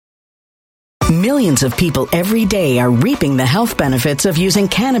Millions of people every day are reaping the health benefits of using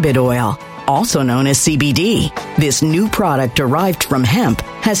cannabis oil, also known as CBD. This new product derived from hemp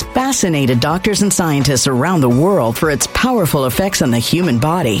has fascinated doctors and scientists around the world for its powerful effects on the human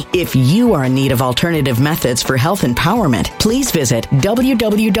body. If you are in need of alternative methods for health empowerment, please visit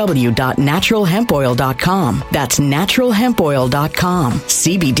www.naturalhempoil.com. That's naturalhempoil.com.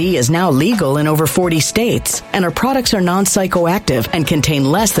 CBD is now legal in over 40 states, and our products are non-psychoactive and contain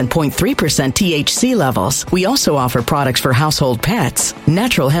less than 0.3% THC levels. We also offer products for household pets.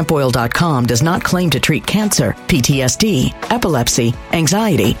 Naturalhempoil.com does not claim to treat cancer, PTSD, epilepsy,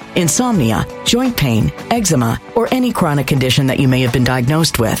 anxiety, insomnia, joint pain, eczema, or any chronic condition that you may have been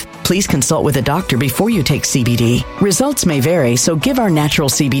diagnosed with. Please consult with a doctor before you take CBD. Results may vary, so give our natural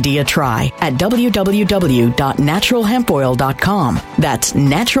CBD a try at www.naturalhempoil.com. That's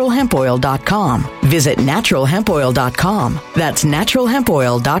naturalhempoil.com. Visit naturalhempoil.com. That's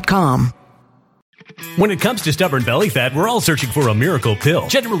naturalhempoil.com. When it comes to stubborn belly fat, we're all searching for a miracle pill.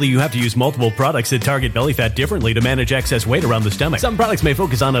 Generally, you have to use multiple products that target belly fat differently to manage excess weight around the stomach. Some products may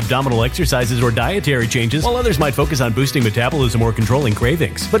focus on abdominal exercises or dietary changes, while others might focus on boosting metabolism or controlling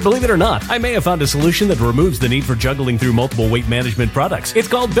cravings. But believe it or not, I may have found a solution that removes the need for juggling through multiple weight management products. It's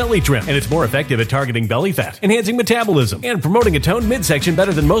called Belly Trim, and it's more effective at targeting belly fat, enhancing metabolism, and promoting a toned midsection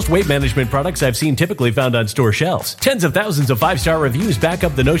better than most weight management products I've seen typically found on store shelves. Tens of thousands of 5-star reviews back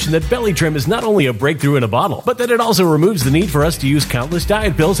up the notion that Belly Trim is not only a breakthrough in a bottle, but that it also removes the need for us to use countless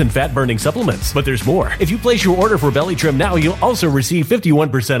diet pills and fat-burning supplements. But there's more. If you place your order for Belly Trim now, you'll also receive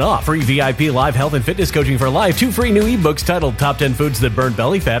 51% off, free VIP live health and fitness coaching for life, 2 free new ebooks titled Top 10 Foods That Burn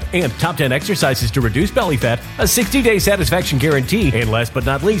Belly Fat and Top 10 Exercises to Reduce Belly Fat, a 60-day satisfaction guarantee, and last but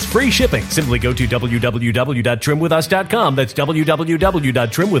not least, free shipping. Simply go to www.trimwithus.com. That's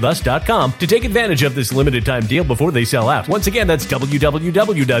www.trimwithus.com to take advantage of this limited time deal before they sell out. Once again, that's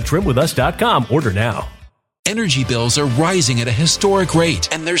www.trimwithus.com. Order now. Energy bills are rising at a historic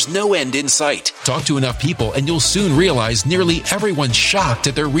rate, and there's no end in sight. Talk to enough people, and you'll soon realize nearly everyone's shocked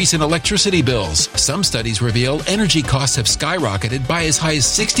at their recent electricity bills. Some studies reveal energy costs have skyrocketed by as high as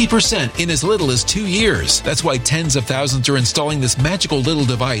 60% in as little as 2 years. That's why tens of thousands are installing this magical little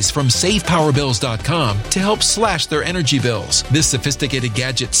device from SavePowerBills.com to help slash their energy bills. This sophisticated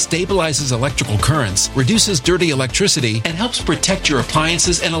gadget stabilizes electrical currents, reduces dirty electricity, and helps protect your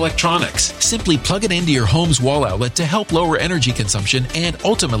appliances and electronics. Simply plug it into your home's wall outlet to help lower energy consumption and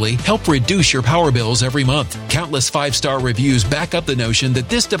ultimately help reduce your power bills every month. Countless 5-star reviews back up the notion that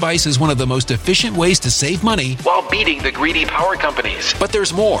this device is one of the most efficient ways to save money while beating the greedy power companies. But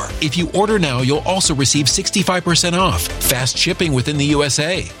there's more. If you order now, you'll also receive 65% off, fast shipping within the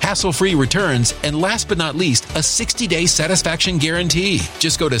USA, hassle-free returns, and last but not least, a 60-day satisfaction guarantee.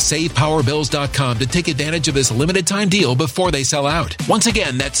 Just go to SavePowerBills.com to take advantage of this limited time deal before they sell out. Once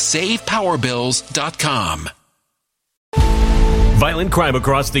again, that's SavePowerBills.com. Violent crime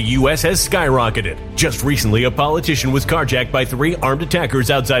across the U.S. has skyrocketed. Just recently, a politician was carjacked by 3 armed attackers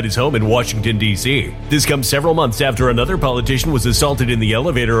outside his home in Washington, D.C. This comes several months after another politician was assaulted in the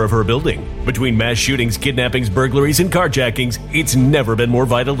elevator of her building. Between mass shootings, kidnappings, burglaries, and carjackings, it's never been more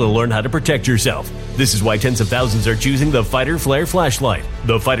vital to learn how to protect yourself. This is why tens of thousands are choosing the Fighter Flare flashlight.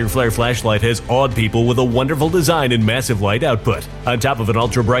 The Fighter Flare flashlight has awed people with a wonderful design and massive light output. On top of an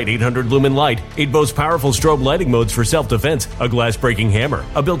ultra-bright 800-lumen light, it boasts powerful strobe lighting modes for self-defense, a glass-breaking hammer,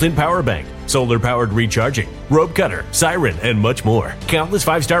 a built-in power bank, solar-powered recharging, rope cutter, siren, and much more. Countless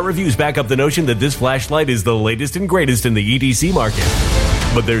 5-star reviews back up the notion that this flashlight is the latest and greatest in the EDC market.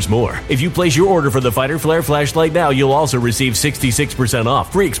 But there's more. If you place your order for the Fighter Flare flashlight now, you'll also receive 66%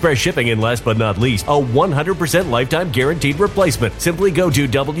 off, free express shipping, and last but not least, a 100% lifetime guaranteed replacement. Simply go to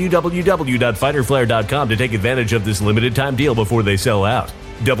www.fighterflare.com to take advantage of this limited time deal before they sell out.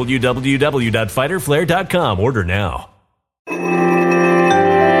 www.fighterflare.com. Order now.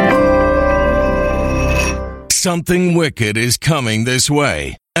 Something wicked is coming this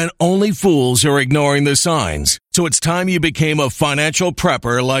way, and only fools are ignoring the signs. So it's time you became a financial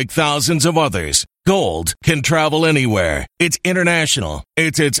prepper like thousands of others. Gold can travel anywhere. It's international.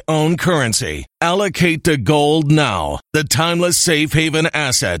 It's its own currency. Allocate to gold now, the timeless safe haven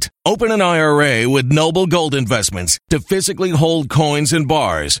asset. Open an IRA with Noble Gold Investments to physically hold coins and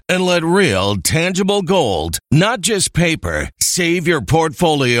bars and let real, tangible gold, not just paper, Save your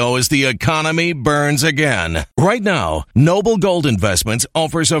portfolio as the economy burns again. Right now, Noble Gold Investments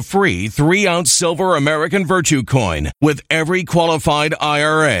offers a free 3-ounce silver American Virtue coin with every qualified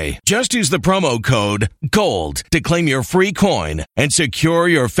IRA. Just use the promo code GOLD to claim your free coin and secure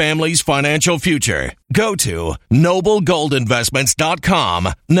your family's financial future. Go to noblegoldinvestments.com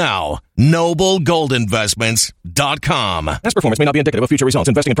now. noblegoldinvestments.com. Past performance may not be indicative of future results.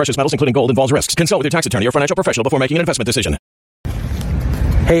 Investing in precious metals, including gold, involves risks. Consult with your tax attorney or financial professional before making an investment decision.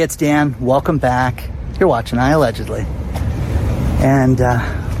 Hey, it's Dan. Welcome back. You're watching I Allegedly. And,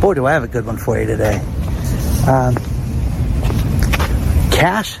 boy, do I have a good one for you today.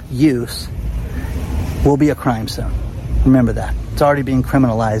 Cash use will be a crime soon. Remember that. It's already being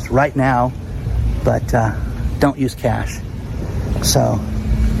criminalized right now, but don't use cash. So,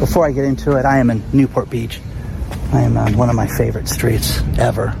 before I get into it, I am in Newport Beach. I am on one of my favorite streets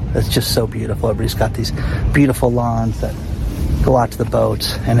ever. It's just so beautiful. Everybody's got these beautiful lawns that go out to the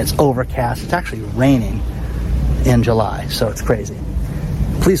boats, and it's overcast. It's actually raining in July, so it's crazy.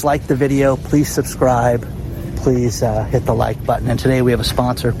 Please like the video. Please subscribe. Please hit the like button. And today we have a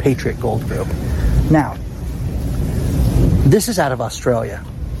sponsor, Patriot Gold Group. Now, this is out of Australia,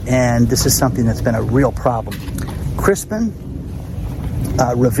 and this is something that's been a real problem. Crispin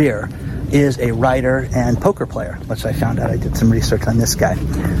Revere is a writer and poker player, which I found out. I did some research on this guy.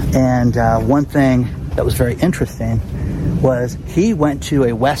 And one thing that was very interesting was he went to a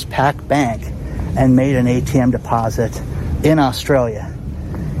Westpac bank and made an ATM deposit in Australia.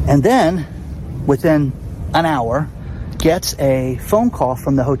 And then, within an hour, gets a phone call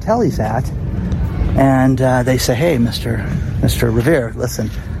from the hotel he's at, and they say, hey, Mr. Revere,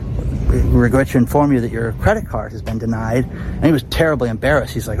 listen, we regret to inform you that your credit card has been denied. And he was terribly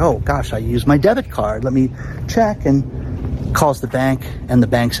embarrassed. He's like, oh, gosh, I used my debit card. Let me check. And calls the bank, and the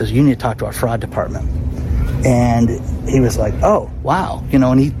bank says, you need to talk to our fraud department. And he was like, oh, wow. You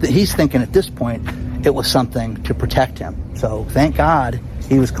know, and he's thinking at this point it was something to protect him. So thank God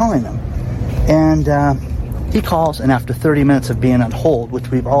he was calling them. And he calls, and after 30 minutes of being on hold, which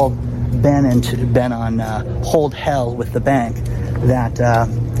we've all been on hold hell with the bank, that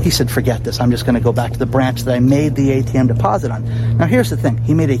he said, forget this. I'm just going to go back to the branch that I made the ATM deposit on. Now, here's the thing.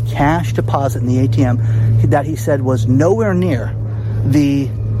 He made a cash deposit in the ATM that he said was nowhere near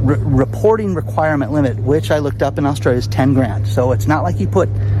the reporting requirement limit, which I looked up in Australia is 10 grand. So it's not like he put,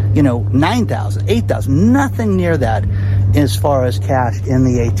 9,000, 8,000, nothing near that as far as cash in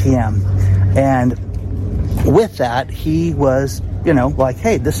the ATM. And with that, he was, like,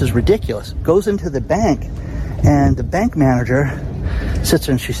 hey, this is ridiculous. Goes into the bank, and the bank manager sits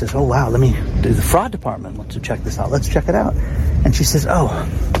there and she says, oh, wow, let me do the fraud department. Let's check this out. Let's check it out. And she says, oh,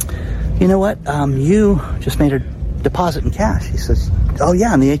 you know what? You just made a deposit in cash. He says, oh,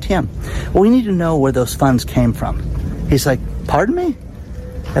 yeah, in the ATM. Well, we need to know where those funds came from. He's like, pardon me?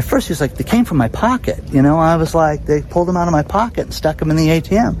 At first, he's like, they came from my pocket. I was like, they pulled them out of my pocket and stuck them in the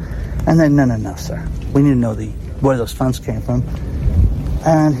ATM. And then, no, sir. We need to know where those funds came from.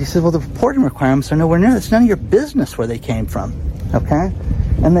 And he said, well, the reporting requirements are nowhere near. It's none of your business where they came from. Okay?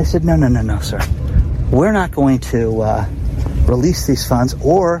 And they said, no, sir. We're not going to release these funds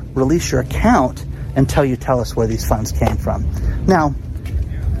or release your account until you tell us where these funds came from. Now,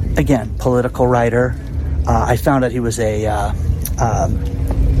 again, political writer. I found out he was a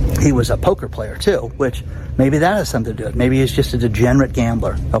poker player too, which maybe that has something to do with it. Maybe he's just a degenerate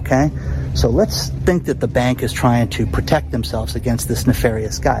gambler. Okay? So let's think that the bank is trying to protect themselves against this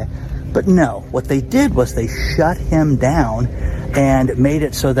nefarious guy. But no, what they did was they shut him down and made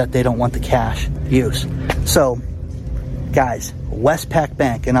it so that they don't want the cash use. So, guys, Westpac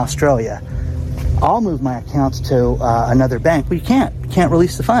Bank in Australia, I'll move my accounts to another bank, but you can't. You can't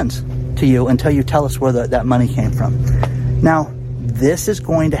release the funds to you until you tell us where that money came from. Now, this is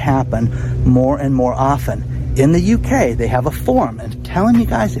going to happen more and more often. In the UK, they have a form, and I'm telling you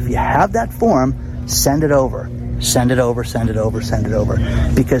guys, if you have that form, send it over. Send it over, send it over, send it over.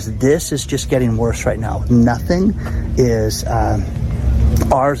 Because this is just getting worse right now. Nothing is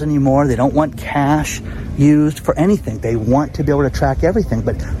ours anymore. They don't want cash used for anything. They want to be able to track everything.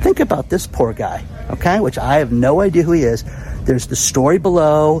 But think about this poor guy, okay, which I have no idea who he is. There's the story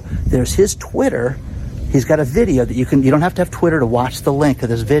below. There's his Twitter. He's got a video that you don't have to have Twitter to watch the link of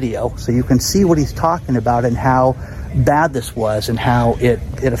this video, so you can see what he's talking about and how bad this was and how it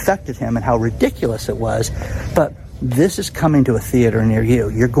affected him and how ridiculous it was. But this is coming to a theater near you.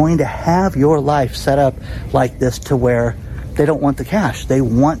 You're going to have your life set up like this to where they don't want the cash. They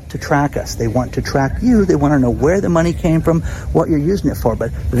want to track us. They want to track you. They want to know where the money came from, what you're using it for.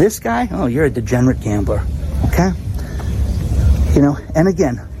 But this guy, oh, you're a degenerate gambler, okay? And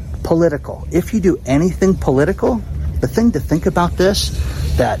again, political. If you do anything political, the thing to think about this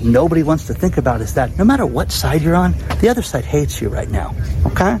that nobody wants to think about is that no matter what side you're on, the other side hates you right now,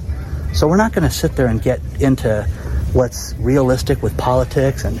 okay? So we're not going to sit there and get into what's realistic with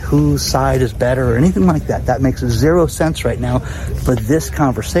politics and whose side is better or anything like that. That makes zero sense right now for this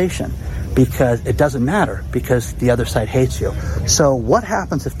conversation, because it doesn't matter, because the other side hates you. So what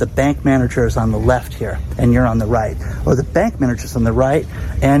happens if the bank manager is on the left here and you're on the right? Or the bank manager's on the right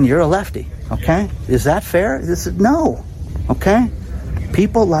and you're a lefty, okay? Is that fair? No, okay?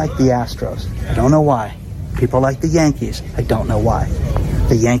 People like the Astros. I don't know why. People like the Yankees. I don't know why.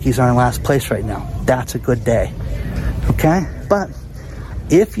 The Yankees are in last place right now. That's a good day, okay? But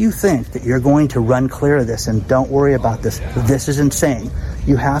if you think that you're going to run clear of this and don't worry about this, this is insane.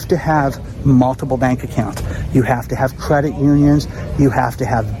 You have to have multiple bank accounts. You have to have credit unions. You have to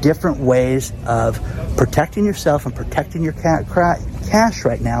have different ways of protecting yourself and protecting your cash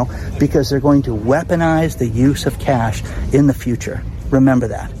right now, because they're going to weaponize the use of cash in the future. Remember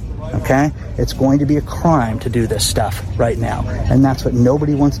that, okay? It's going to be a crime to do this stuff right now. And that's what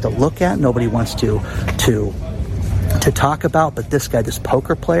nobody wants to look at. Nobody wants to talk about. But this guy, this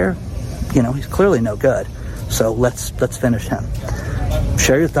poker player, he's clearly no good. So let's finish him.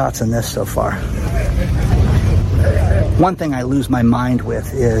 Share your thoughts on this so far. One thing I lose my mind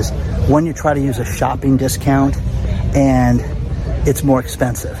with is when you try to use a shopping discount and it's more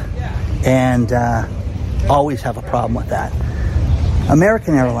expensive, and always have a problem with that.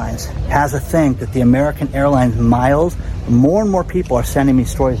 American Airlines has a thing that the American Airlines miles, more and more people are sending me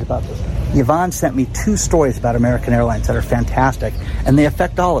stories about this. Yvonne sent me 2 stories about American Airlines that are fantastic, and they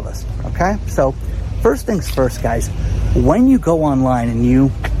affect all of us, okay? So first things first, guys, when you go online and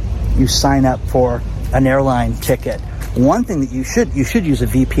you sign up for an airline ticket, one thing that you should use a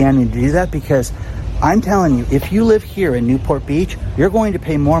VPN to do that, because I'm telling you, if you live here in Newport Beach, you're going to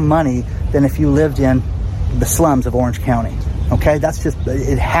pay more money than if you lived in the slums of Orange County. Okay, that's just,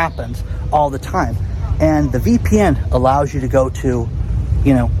 it happens all the time. And the VPN allows you to go to,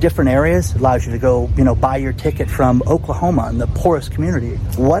 different areas, allows you to go, buy your ticket from Oklahoma in the poorest community,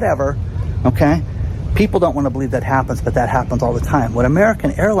 whatever, okay? People don't want to believe that happens, but that happens all the time. What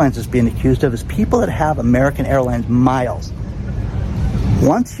American Airlines is being accused of is people that have American Airlines miles.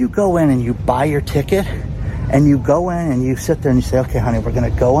 Once you go in and you buy your ticket, and you go in and you sit there and you say, okay, honey, we're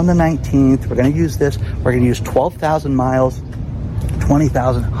going to go on the 19th, we're going to use this, we're going to use 12,000 miles,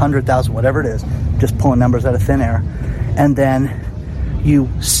 20,000, 100,000, whatever it is, just pulling numbers out of thin air. And then you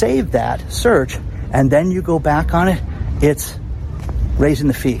save that search, and then you go back on it, it's raising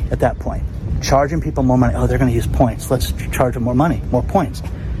the fee at that point. Charging people more money. Oh, they're going to use points. Let's charge them more money, more points.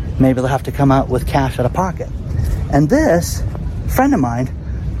 Maybe they'll have to come out with cash out of pocket. And this friend of mine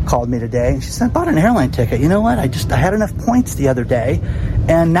called me today, and she said, I bought an airline ticket. You know what? I had enough points the other day,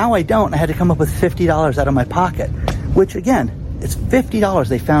 and now I don't. I had to come up with $50 out of my pocket, which, again, it's $50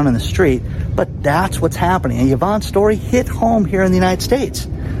 they found in the street, but that's what's happening. And Yvonne's story hit home here in the United States.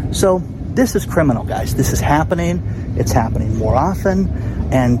 So this is criminal, guys. This is happening. It's happening more often,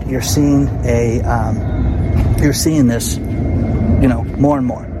 and you're seeing this, more and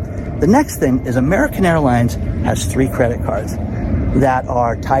more. The next thing is American Airlines has 3 credit cards that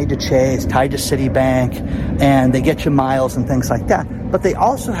are tied to Chase, tied to Citibank, and they get you miles and things like that. But they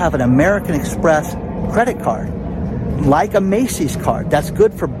also have an American Express credit card, like a Macy's card. That's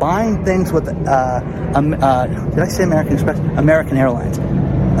good for buying things with, did I say American Express? American Airlines.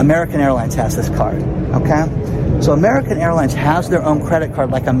 American Airlines has this card, okay? So American Airlines has their own credit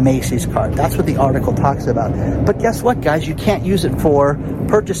card like a Macy's card. That's what the article talks about. But guess what, guys? You can't use it for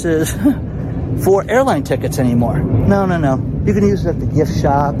purchases for airline tickets anymore. No. You can use it at the gift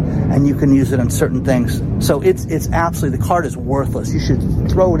shop, and you can use it on certain things. So it's absolutely, the card is worthless. You should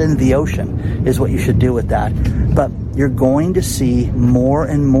throw it into the ocean, is what you should do with that. But you're going to see more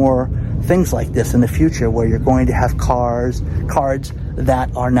and more things like this in the future, where you're going to have cards that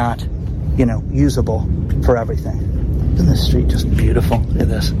are not, usable for everything. Isn't this street just beautiful? Look at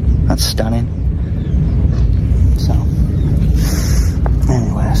this. That's stunning. So,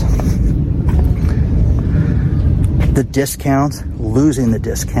 anyways. The discounts, losing the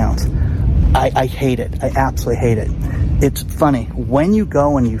discounts. I hate it. I absolutely hate it. It's funny. When you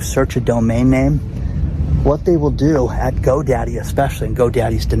go and you search a domain name, what they will do at GoDaddy especially, and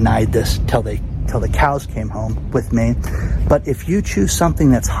GoDaddy's denied this till the cows came home with me, but if you choose something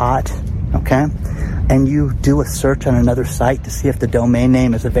that's hot, okay, and you do a search on another site to see if the domain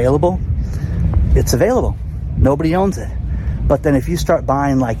name is available, it's available. Nobody owns it. But then if you start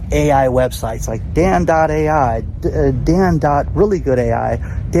buying like AI websites like Dan.ai,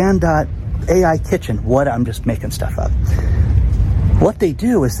 Dan.reallygoodai, Dan.ai kitchen, I'm just making stuff up. What they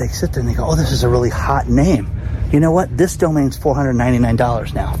do is they sit there and they go, oh, this is a really hot name. you know what? This domain's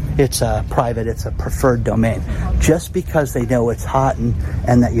 $499 now. It's a private, it's a preferred domain. Just because they know it's hot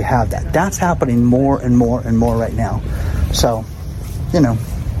and that you have that. That's happening more and more and more right now. So,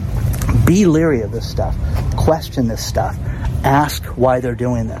 be leery of this stuff. Question this stuff. Ask why they're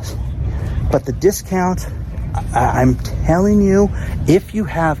doing this. But the discount, I'm telling you, if you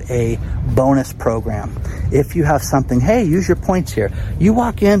have a bonus program, if you have something, hey, use your points here. You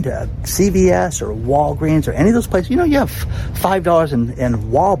walk into CVS or Walgreens or any of those places, you have $5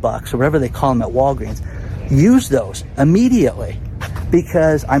 in wall bucks or whatever they call them at Walgreens. Use those immediately,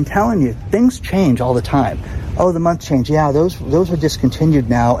 because I'm telling you, things change all the time. Oh, the month changed. Yeah, those are discontinued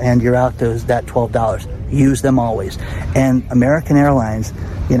now, and you're out that $12. Use them always. And American Airlines,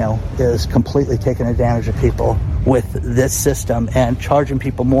 is completely taking advantage of people with this system and charging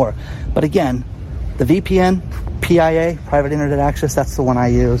people more. But again, the VPN, PIA, private internet access, that's the one I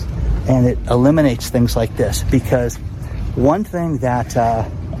use, and it eliminates things like this. Because one thing that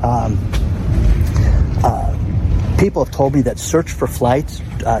people have told me, that search for flights,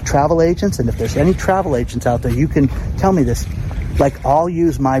 travel agents, and if there's any travel agents out there, you can tell me this. Like, I'll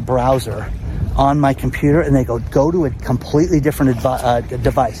use my browser on my computer, and they go to a completely different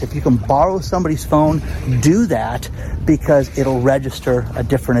device. If you can borrow somebody's phone, do that, because it'll register a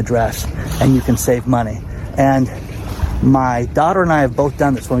different address, and you can save money. And my daughter and I have both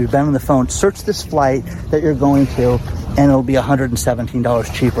done this when we've been on the phone. Search this flight that you're going to, and it'll be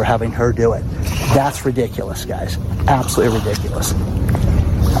 $117 cheaper having her do it. That's ridiculous, guys. Absolutely ridiculous.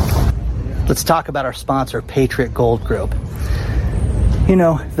 Let's talk about our sponsor, Patriot Gold Group.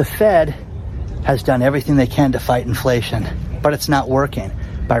 The Fed has done everything they can to fight inflation, but it's not working.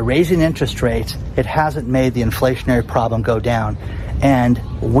 By raising interest rates, it hasn't made the inflationary problem go down, and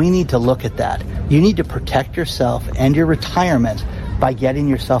we need to look at that. You need to protect yourself and your retirement by getting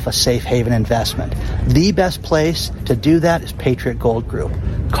yourself a safe haven investment. The best place to do that is Patriot Gold Group.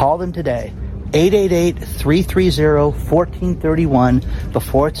 Call them today, 888-330-1431,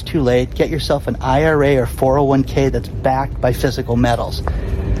 before it's too late. Get yourself an IRA or 401k that's backed by physical metals.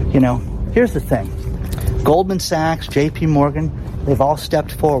 Here's the thing. Goldman Sachs, JP Morgan, they've all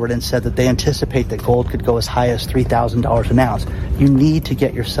stepped forward and said that they anticipate that gold could go as high as $3,000 an ounce. You need to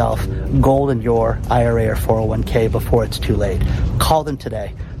get yourself gold in your IRA or 401k before it's too late. Call them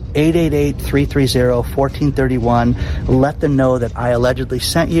today. 888-330-1431. Let them know that I allegedly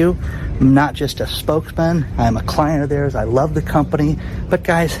sent you. I'm not just a spokesman. I'm a client of theirs. I love the company. But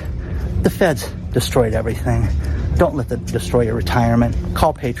guys, the Fed's destroyed everything. Don't let them destroy your retirement.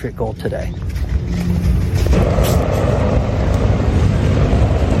 Call Patriot Gold today.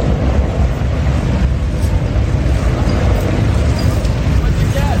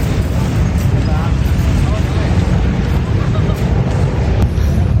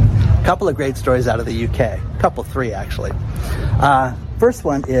 Couple of great stories out of the UK. Three actually. First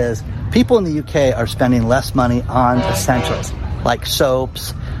one is people in the UK are spending less money on essentials like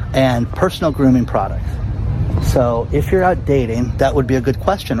soaps and personal grooming products. So if you're out dating, that would be a good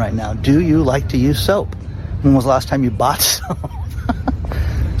question right now. Do you like to use soap? When was the last time you bought soap?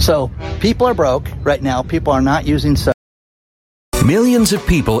 So people are broke right now. People are not using soap. Millions of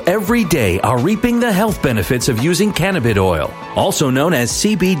people every day are reaping the health benefits of using cannabis oil, also known as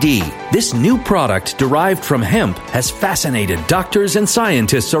CBD. This new product derived from hemp has fascinated doctors and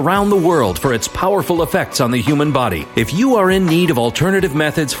scientists around the world for its powerful effects on the human body. If you are in need of alternative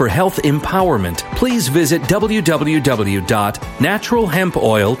methods for health empowerment, please visit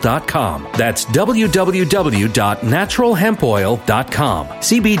www.naturalhempoil.com. That's www.naturalhempoil.com.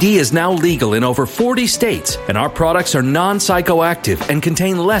 CBD is now legal in over 40 states, and our products are non-psychoactive and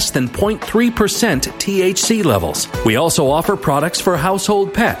contain less than 0.3% THC levels. We also offer products for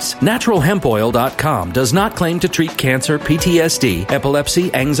household pets. NaturalHempOil.com does not claim to treat cancer, PTSD,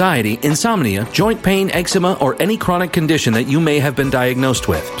 epilepsy, anxiety, insomnia, joint pain, eczema, or any chronic condition that you may have been diagnosed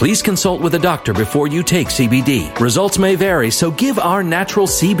with. Please consult with a doctor before you take CBD. Results may vary, so give our natural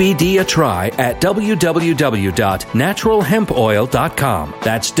CBD a try at www.naturalhempoil.com.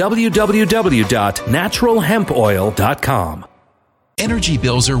 That's www.naturalhempoil.com. Energy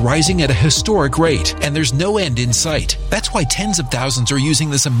bills are rising at a historic rate, and there's no end in sight. That's why tens of thousands are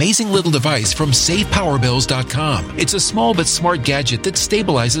using this amazing little device from SavePowerBills.com. It's a small but smart gadget that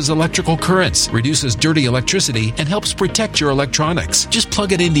stabilizes electrical currents, reduces dirty electricity, and helps protect your electronics. Just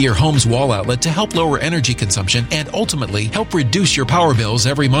plug it into your home's wall outlet to help lower energy consumption and ultimately help reduce your power bills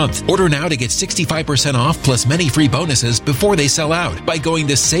every month. Order now to get 65% off plus many free bonuses before they sell out by going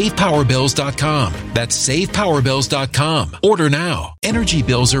to SavePowerBills.com. That's SavePowerBills.com. Order now. now. Energy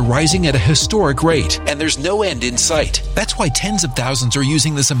bills are rising at a historic rate, and there's no end in sight. That's why tens of thousands are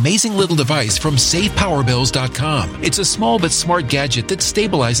using this amazing little device from SavePowerBills.com. It's a small but smart gadget that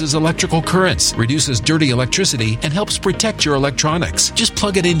stabilizes electrical currents, reduces dirty electricity, and helps protect your electronics. Just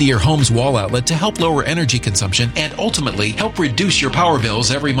plug it into your home's wall outlet to help lower energy consumption and ultimately help reduce your power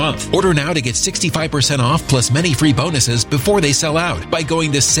bills every month. Order now to get 65% off plus many free bonuses before they sell out by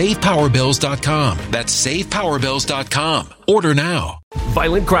going to SavePowerBills.com. That's SavePowerBills.com. Order now.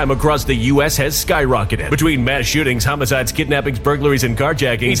 Violent crime across the U.S. has skyrocketed. Between mass shootings, homicides, kidnappings, burglaries, and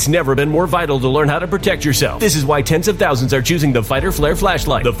carjackings, it's never been more vital to learn how to protect yourself. This is why tens of thousands are choosing the Fighter Flare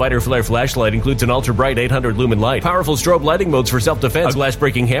flashlight. The Fighter Flare flashlight includes an ultra-bright 800-lumen light, powerful strobe lighting modes for self-defense, a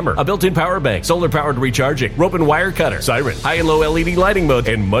glass-breaking hammer, a built-in power bank, solar-powered recharging, rope and wire cutter, siren, high and low LED lighting mode,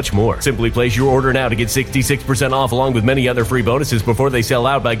 and much more. Simply place your order now to get 66% off along with many other free bonuses before they sell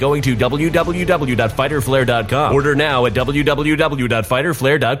out by going to www.fighterflare.com. Order now at www.fighterflare.com.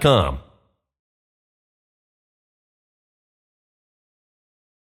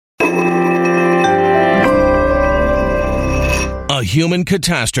 A human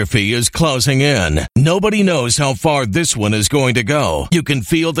catastrophe is closing in. Nobody knows how far this one is going to go. You can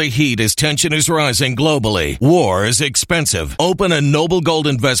feel the heat as tension is rising globally. War is expensive. Open a Noble Gold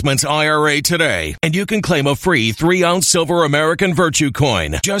Investments IRA today, and you can claim a free 3-ounce silver American Virtue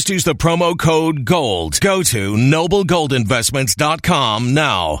coin. Just use the promo code GOLD. Go to noblegoldinvestments.com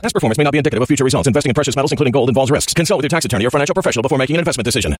now. Past performance may not be indicative of future results. Investing in precious metals, including gold, involves risks. Consult with your tax attorney or financial professional before making an investment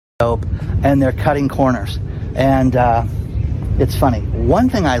decision. And they're cutting corners. And, it's funny. One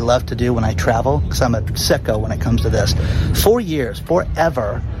thing I love to do when I travel, because I'm a sicko when it comes to this, for years,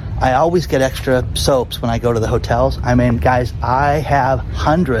 forever, I always get extra soaps when I go to the hotels. I mean, guys, I have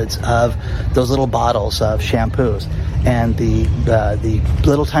hundreds of those little bottles of shampoos. And the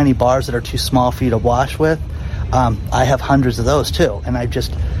little tiny bars that are too small for you to wash with, I have hundreds of those too. And I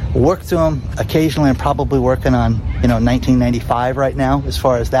just work through them. Occasionally I'm probably working on, 1995 right now as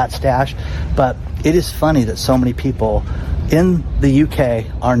far as that stash. But it is funny that so many people in the UK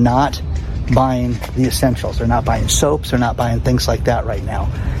are not buying the essentials. They're not buying soaps. They're not buying things like that right now.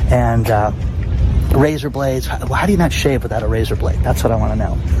 And razor blades. How do you not shave without a razor blade? That's what I want to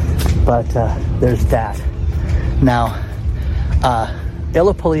know. But there's that. Now,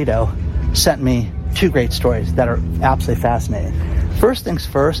 Ilipolito sent me 2 great stories that are absolutely fascinating. First things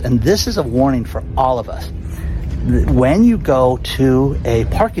first, and this is a warning for all of us. When you go to a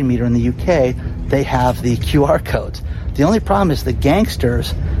parking meter in the UK, they have the QR codes. The only problem is the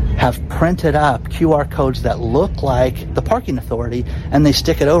gangsters have printed up QR codes that look like the parking authority, and they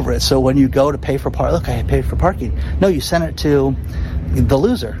stick it over it. So when you go to pay for look, I paid for parking. No, you sent it to the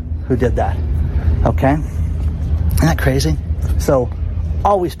loser who did that. Okay? Isn't that crazy? So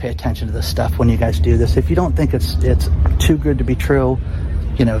always pay attention to this stuff when you guys do this. If you don't think it's too good to be true,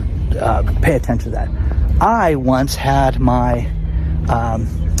 pay attention to that. I once had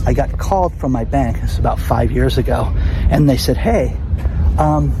I got called from my bank, this is about 5 years ago, and they said, hey,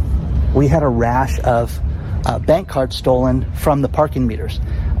 we had a rash of bank cards stolen from the parking meters.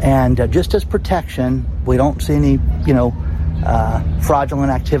 And just as protection, we don't see any,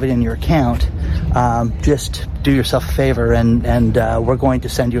 fraudulent activity in your account. Just do yourself a favor and we're going to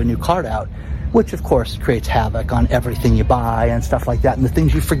send you a new card out, which of course creates havoc on everything you buy and stuff like that. And the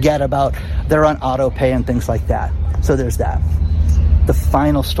things you forget about, they're on auto pay and things like that. So there's that. The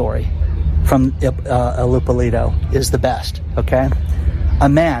final story from Ilipolito is the best, okay? A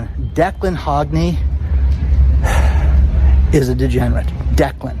man, Declan Hogney, is a degenerate.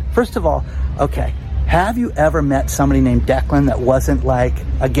 Declan. First of all, okay, have you ever met somebody named Declan that wasn't like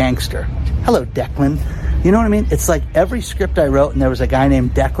a gangster? Hello, Declan. You know what I mean? It's like every script I wrote and there was a guy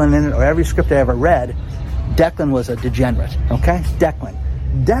named Declan in it, or every script I ever read, Declan was a degenerate, okay? Declan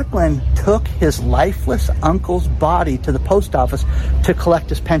took his lifeless uncle's body to the post office to collect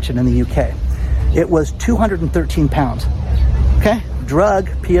his pension in the UK. It was 213 pounds. Okay? Drug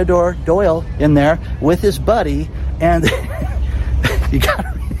Theodore Doyle in there with his buddy, and you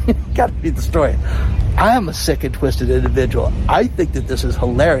gotta read the story. I am a sick and twisted individual. I think that this is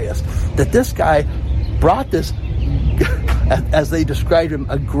hilarious. That this guy brought this, as they described him,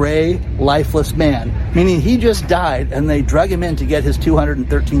 a gray, lifeless man, meaning he just died and they drug him in to get his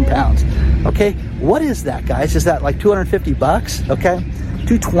 213 pounds. Okay, what is that, guys? Is that like $250? Okay,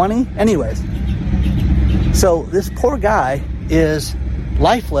 220? Anyways, so this poor guy is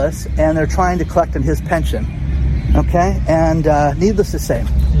lifeless and they're trying to collect on his pension. Okay, and needless to say,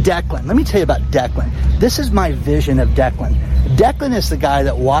 Declan. Let me tell you about Declan. This is my vision of Declan. Declan is the guy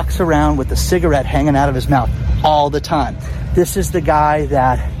that walks around with a cigarette hanging out of his mouth all the time. This is the guy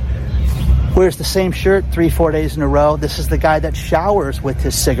that Wears the same shirt 3-4 days in a row. This is the guy that showers with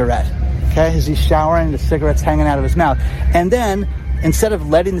his cigarette. Okay, as he's showering, the cigarette's hanging out of his mouth. And then, instead of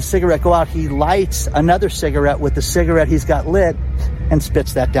letting the cigarette go out, he lights another cigarette with the cigarette he's got lit and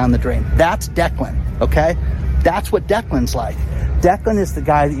spits that down the drain. That's Declan, okay? That's what Declan's like. Declan is the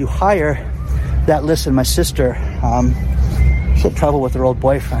guy that you hire that, listen, my sister, she's in trouble with her old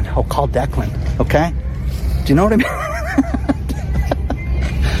boyfriend. Oh, call Declan, okay? Do you know what I mean?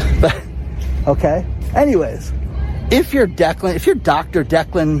 But, okay? Anyways, if you're Declan, if you're Dr.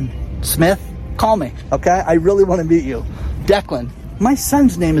 Declan Smith, call me, okay? I really want to meet you. Declan. My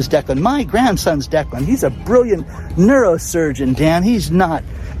son's name is Declan. My grandson's Declan. He's a brilliant neurosurgeon, Dan. He's not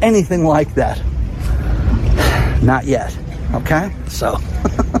anything like that. Not yet, okay? So,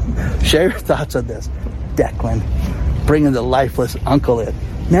 share your thoughts on this. Declan, bringing the lifeless uncle in.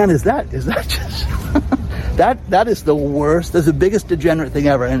 Man, is that just... that is the worst. That's the biggest degenerate thing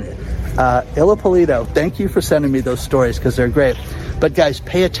ever. And Ilipolito, thank you for sending me those stories because they're great. But guys,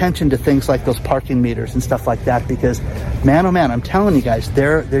 pay attention to things like those parking meters and stuff like that because, man, oh man, I'm telling you guys,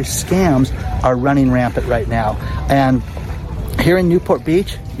 their scams are running rampant right now. And here in Newport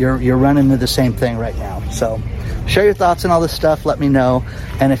Beach, you're running into the same thing right now. So share your thoughts on all this stuff. Let me know.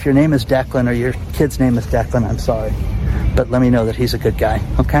 And if your name is Declan or your kid's name is Declan, I'm sorry. But let me know that he's a good guy,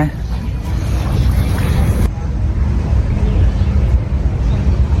 okay?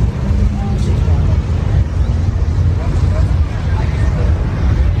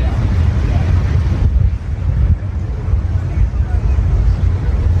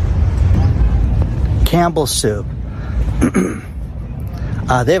 Campbell's Soup,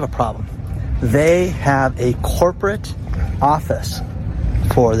 they have a problem. They have a corporate office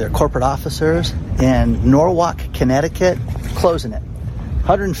for their corporate officers in Norwalk, Connecticut, closing it.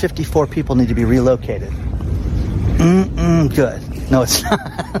 154 people need to be relocated. Good. No, it's not.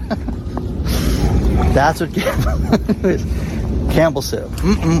 That's what Campbell Soup.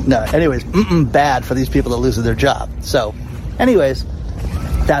 No, anyways, bad for these people that lose their job. So, anyways,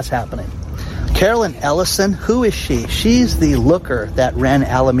 that's happening. Carolyn Ellison, who is she? She's the looker that ran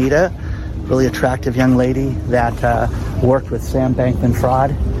Alameda, really attractive young lady that worked with Sam Bankman-Fried,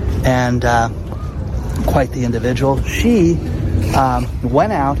 and quite the individual. She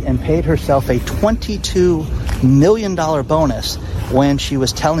went out and paid herself a $22 million bonus when she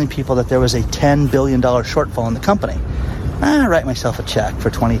was telling people that there was a $10 billion shortfall in the company. I write myself a check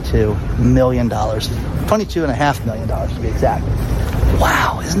for $22 million, $22.5 million to be exact.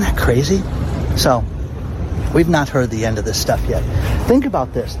 Wow, isn't that crazy? So, we've not heard the end of this stuff yet. Think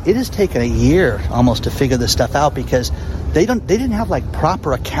about this. It has taken a year almost to figure this stuff out because they didn't have like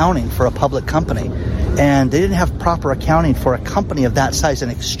proper accounting for a public company. And they didn't have proper accounting for a company of that size, an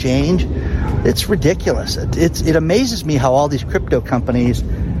exchange. It's ridiculous. It amazes me how all these crypto companies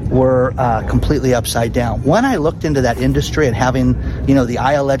were completely upside down. When I looked into that industry and having, the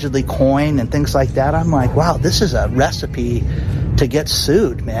I allegedly coin and things like that, I'm like, wow, this is a recipe to get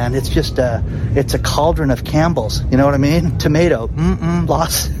sued, man. It's just it's a cauldron of Campbell's. You know what I mean? Tomato,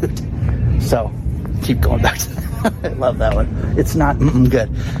 lawsuit. So, keep going back to that. I love that one. It's not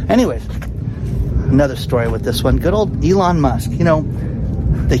good. Anyways, another story with this one. Good old Elon Musk.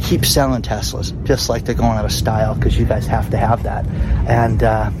 They keep selling Teslas just like they're going out of style because you guys have to have that. And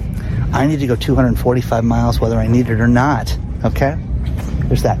I need to go 245 miles whether I need it or not. Okay?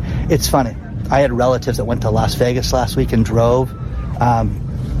 There's that. It's funny. I had relatives that went to Las Vegas last week and drove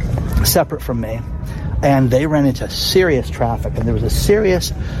separate from me. And they ran into serious traffic. And there was a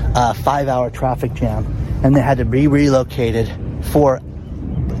serious 5-hour traffic jam. And they had to be relocated for,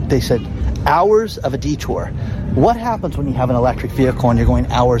 they said, hours of a detour. What happens when you have an electric vehicle and you're going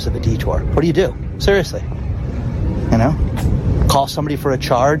hours of a detour? What do you do? Seriously. Call somebody for a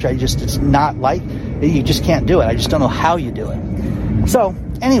charge? it's not like, you just can't do it. I just don't know how you do it. So,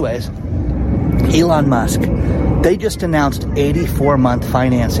 anyways, Elon Musk, they just announced 84-month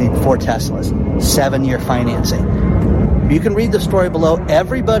financing for Teslas, 7-year financing. You can read the story below.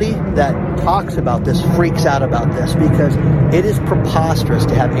 Everybody that talks about this freaks out about this because it is preposterous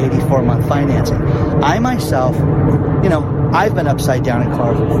to have 84-month financing. I myself, I've been upside down in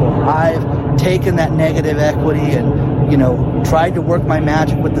cars before. I've taken that negative equity and, tried to work my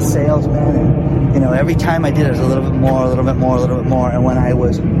magic with the salesman. And, every time I did it was a little bit more, a little bit more, a little bit more. And when I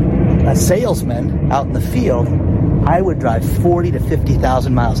was a salesman out in the field, I would drive 40 to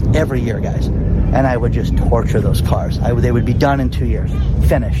 50,000 miles every year, guys. And I would just torture those cars. They would be done in 2 years.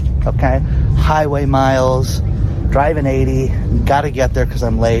 Finished, okay? Highway miles, driving 80. Got to get there because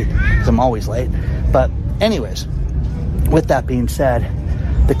I'm late, because I'm always late. But anyways, with that being said,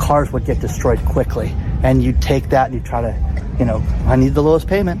 the cars would get destroyed quickly. And you'd take that and you'd try to, I need the lowest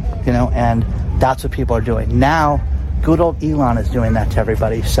payment, and that's what people are doing. Now, good old Elon is doing that to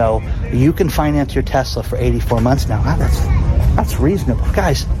everybody. So you can finance your Tesla for 84 months now. Wow, that's reasonable.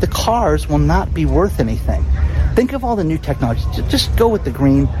 Guys, the cars will not be worth anything. Think of all the new technology. Just go with the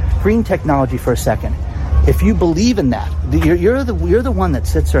green technology for a second. If you believe in that, you're the one that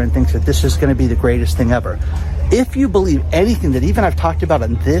sits there and thinks that this is going to be the greatest thing ever. If you believe anything that even I've talked about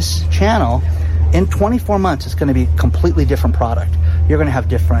on this channel, in 24 months, it's going to be a completely different product. You're going to have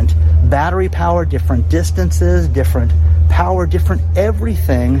different battery power, different distances, different power, different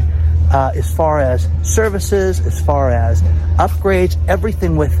everything as far as services, as far as upgrades,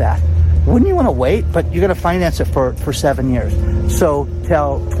 everything with that. Wouldn't you want to wait? But you're going to finance it for 7 years. So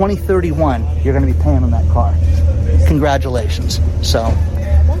till 2031, you're going to be paying on that car. Congratulations. So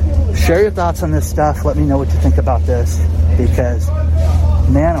share your thoughts on this stuff. Let me know what you think about this, because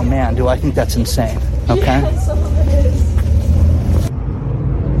man, oh man, do I think that's insane. Okay?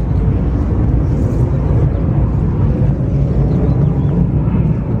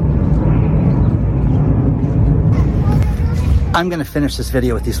 I'm going to finish this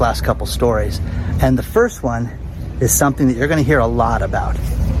video with these last couple stories. And the first one is something that you're going to hear a lot about.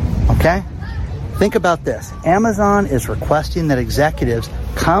 Okay? Think about this. Amazon is requesting that executives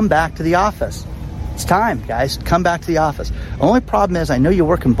come back to the office. It's time, guys. Come back to the office. Only problem is, I know you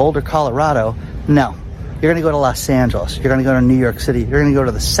work in Boulder, Colorado. No. You're going to go to Los Angeles. You're going to go to New York City. You're going to go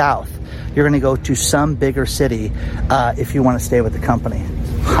to the South. You're going to go to some bigger city if you want to stay with the company.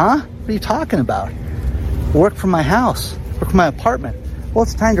 Huh? What are you talking about? Work from my house. Work from my apartment. Well,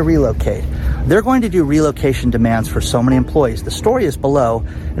 it's time to relocate. They're going to do relocation demands for so many employees. The story is below.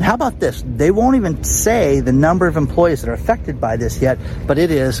 And how about this? They won't even say the number of employees that are affected by this yet, but it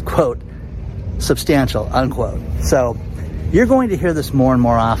is, quote, substantial, unquote. So you're going to hear this more and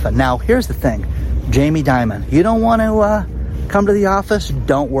more often. Now, here's the thing. Jamie Dimon, you don't want to come to the office?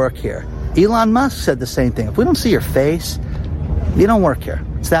 Don't work here. Elon Musk said the same thing. If we don't see your face, you don't work here.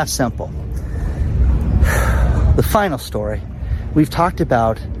 It's that simple. The final story, we've talked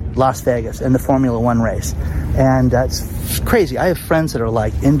about Las Vegas and the Formula One race. And it's crazy. I have friends that are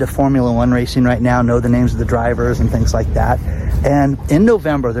like into Formula One racing right now, know the names of the drivers and things like that. And in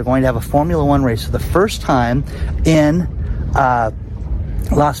November, they're going to have a Formula One race for the first time in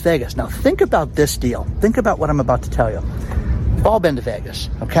Las Vegas. Now, think about this deal. Think about what I'm about to tell you. We've all been to Vegas,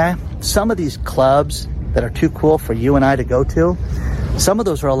 okay? Some of these clubs that are too cool for you and I to go to, some of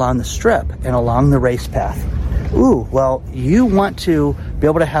those are along the strip and along the race path. Ooh, well, you want to be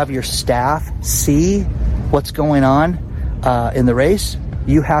able to have your staff see what's going on in the race,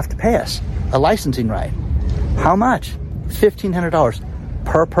 you have to pay us a licensing right. How much? $1,500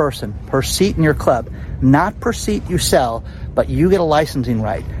 per person, per seat in your club. Not per seat you sell, but you get a licensing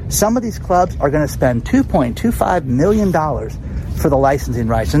right. Some of these clubs are going to spend $2.25 million for the licensing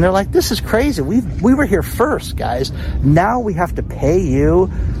rights. And they're like, this is crazy. We were here first, guys. Now we have to pay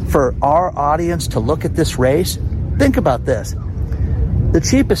you for our audience to look at this race. Think about this. The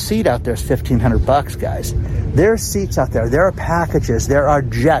cheapest seat out there is $1,500, guys. There are seats out there. There are packages. There are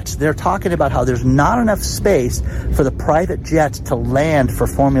jets. They're talking about how there's not enough space for the private jets to land for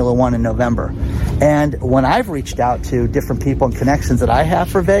Formula One in November. And when I've reached out to different people and connections that I have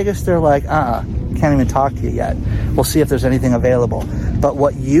for Vegas, they're like, can't even talk to you yet. We'll see if there's anything available. But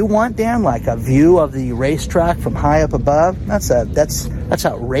what you want, Dan, like a view of the racetrack from high up above, that's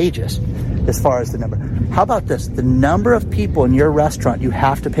outrageous as far as the number. How about this? The number of people in your restaurant, you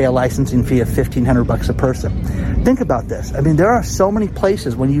have to pay a licensing fee of $1,500 a person. Think about this. I mean, there are so many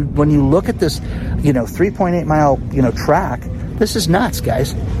places when you look at this, 3.8 mile, track. This is nuts,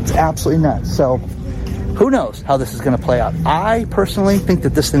 guys. It's absolutely nuts. So who knows how this is going to play out? I personally think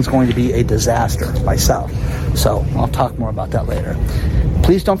that this thing's going to be a disaster myself. So I'll talk more about that later.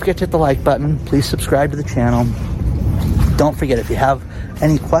 Please don't forget to hit the like button. Please subscribe to the channel. Don't forget, if you have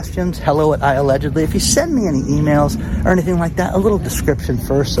any questions, hello@iallegedly. If you send me any emails or anything like that, a little description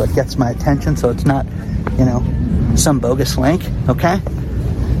first so it gets my attention, so it's not, some bogus link, okay?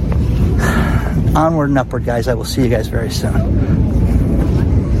 Onward and upward, guys. I will see you guys very soon.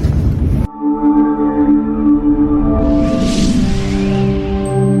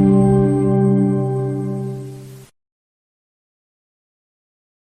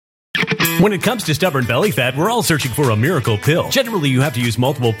 When it comes to stubborn belly fat, we're all searching for a miracle pill. Generally, you have to use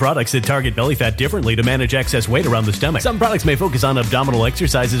multiple products that target belly fat differently to manage excess weight around the stomach. Some products may focus on abdominal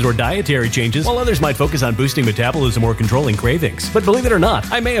exercises or dietary changes, while others might focus on boosting metabolism or controlling cravings. But believe it or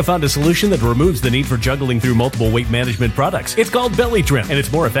not, I may have found a solution that removes the need for juggling through multiple weight management products. It's called Belly Trim, and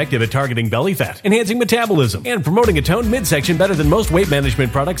it's more effective at targeting belly fat, enhancing metabolism, and promoting a toned midsection better than most weight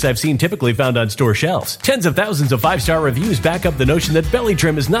management products I've seen typically found on store shelves. Tens of thousands of 5-star reviews back up the notion that Belly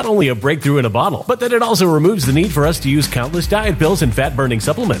Trim is not only a breakthrough in a bottle, but that it also removes the need for us to use countless diet pills and fat-burning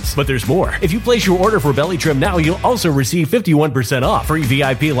supplements. But there's more. If you place your order for Belly Trim now, you'll also receive 51% off, free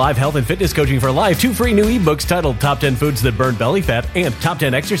VIP live health and fitness coaching for life, 2 free new ebooks titled Top 10 Foods That Burn Belly Fat and Top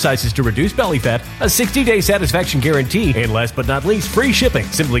 10 Exercises to Reduce Belly Fat, a 60-day satisfaction guarantee, and last but not least, free shipping.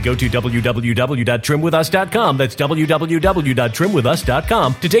 Simply go to www.trimwithus.com. That's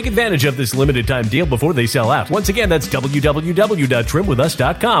www.trimwithus.com to take advantage of this limited time deal before they sell out. Once again, that's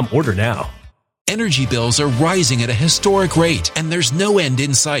www.trimwithus.com. Order now. Energy bills are rising at a historic rate, and there's no end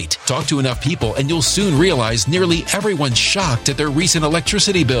in sight. Talk to enough people, and you'll soon realize nearly everyone's shocked at their recent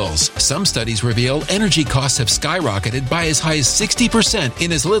electricity bills. Some studies reveal energy costs have skyrocketed by as high as 60%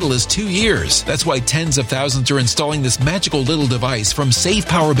 in as little as 2 years. That's why tens of thousands are installing this magical little device from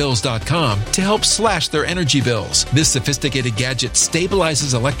SavePowerBills.com to help slash their energy bills. This sophisticated gadget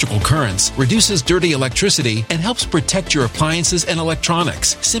stabilizes electrical currents, reduces dirty electricity, and helps protect your appliances and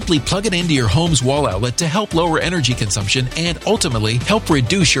electronics. Simply plug it into your home's wall outlet to help lower energy consumption and ultimately help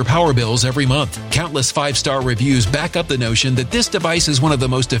reduce your power bills every month. Countless 5-star reviews back up the notion that this device is one of the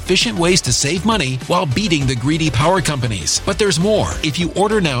most efficient ways to save money while beating the greedy power companies. But there's more. If you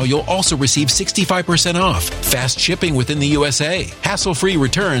order now, you'll also receive 65% off, fast shipping within the USA, hassle-free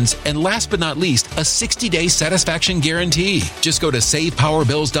returns, and last but not least, a 60-day satisfaction guarantee. Just go to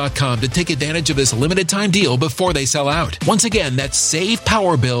SavePowerBills.com to take advantage of this limited time deal before they sell out. Once again, that's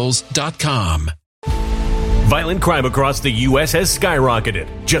SavePowerBills.com. Violent crime across the U.S. has skyrocketed.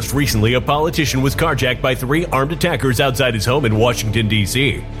 Just recently, a politician was carjacked by 3 armed attackers outside his home in Washington,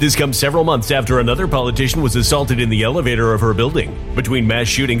 D.C. This comes several months after another politician was assaulted in the elevator of her building. Between mass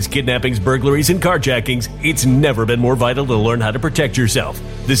shootings, kidnappings, burglaries, and carjackings, it's never been more vital to learn how to protect yourself.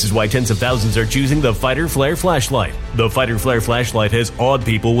 This is why tens of thousands are choosing the Fighter Flare flashlight. The Fighter Flare flashlight has awed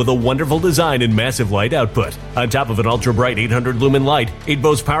people with a wonderful design and massive light output. On top of an ultra-bright 800-lumen light, it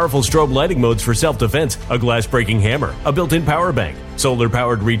boasts powerful strobe lighting modes for self-defense, a glass-breaking hammer, a built-in power bank,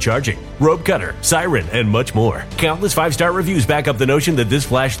 solar-powered recharging, rope cutter, siren, and much more. Countless 5-star reviews back up the notion that this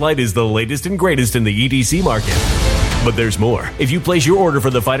flashlight is the latest and greatest in the EDC market. But there's more. If you place your order for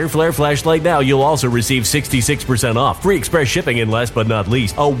the Fighter Flare flashlight now, you'll also receive 66% off, free express shipping, and last but not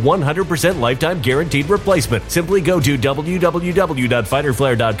least, a 100% lifetime guaranteed replacement. Simply go to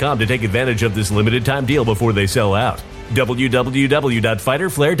www.fighterflare.com to take advantage of this limited time deal before they sell out.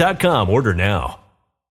 www.fighterflare.com. Order now.